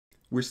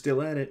We're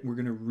still at it. We're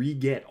going to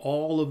re-get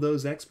all of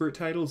those expert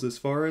titles as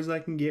far as I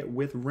can get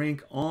with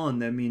rank on.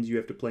 That means you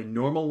have to play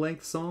normal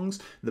length songs,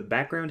 the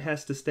background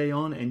has to stay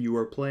on, and you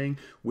are playing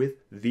with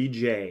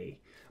VJ.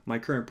 My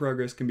current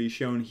progress can be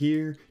shown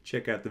here.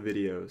 Check out the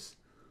videos.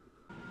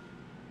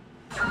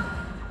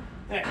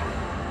 Hey.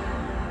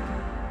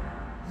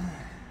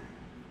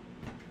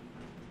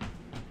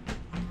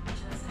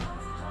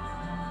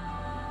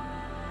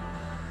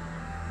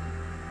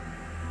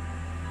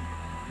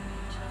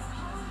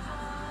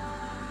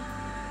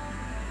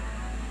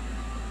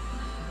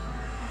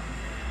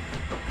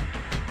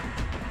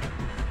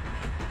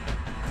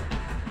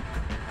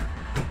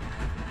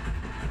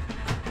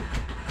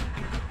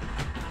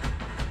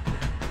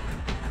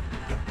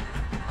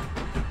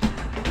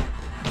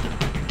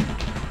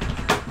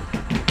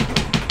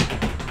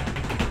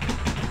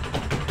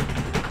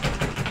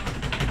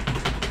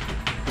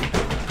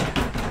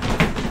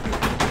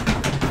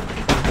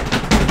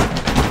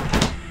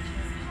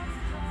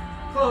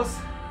 Close.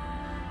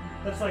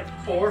 That's like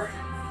 4.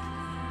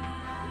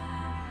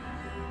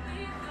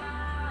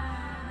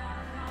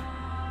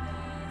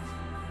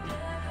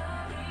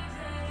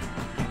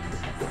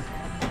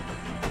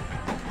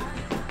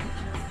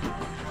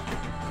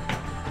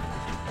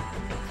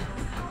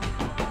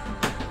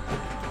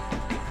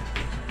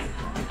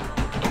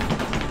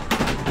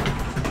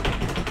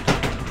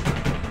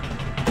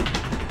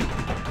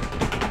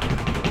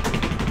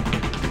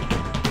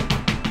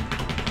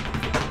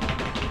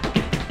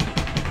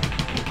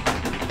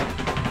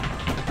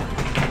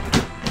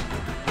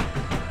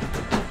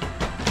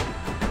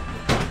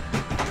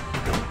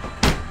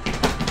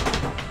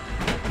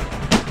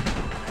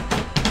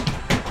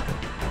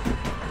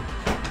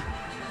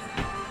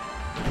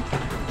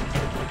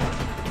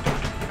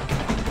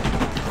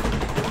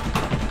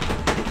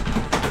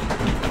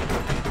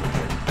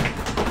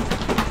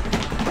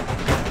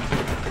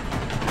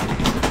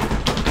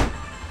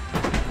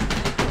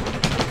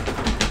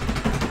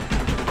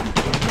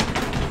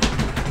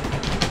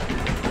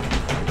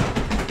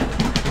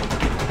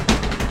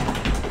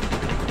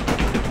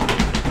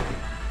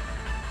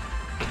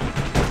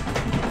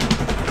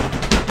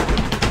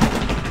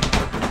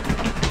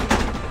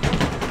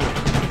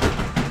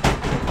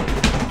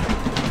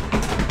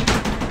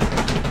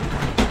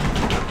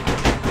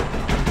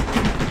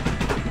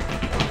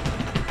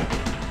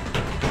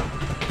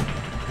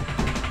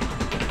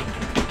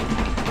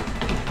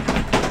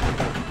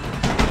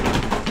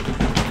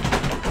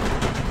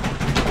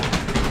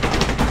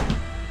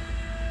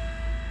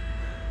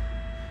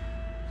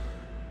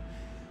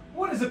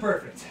 What is a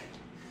perfect?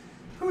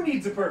 Who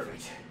needs a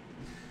perfect?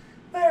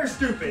 They're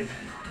stupid.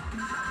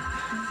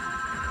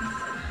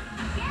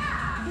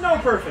 No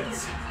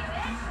perfects.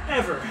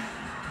 Ever.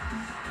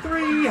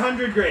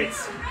 300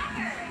 greats.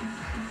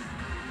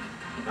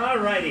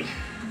 Alrighty.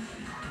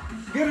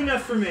 Good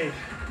enough for me.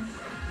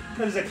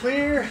 That is a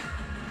clear.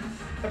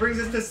 That brings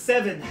us to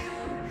 7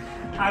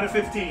 out of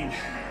 15.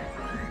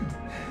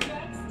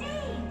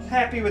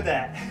 Happy with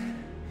that.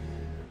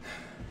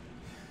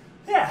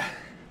 Yeah.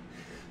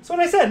 That's what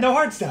I said, no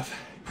hard stuff.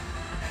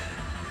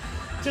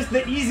 Just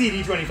the easy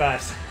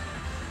D25s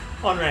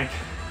on rank.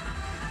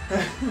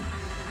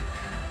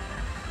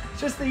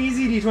 Just the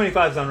easy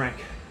D25s on rank.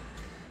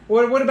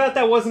 What about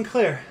that wasn't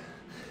clear?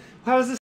 How is this?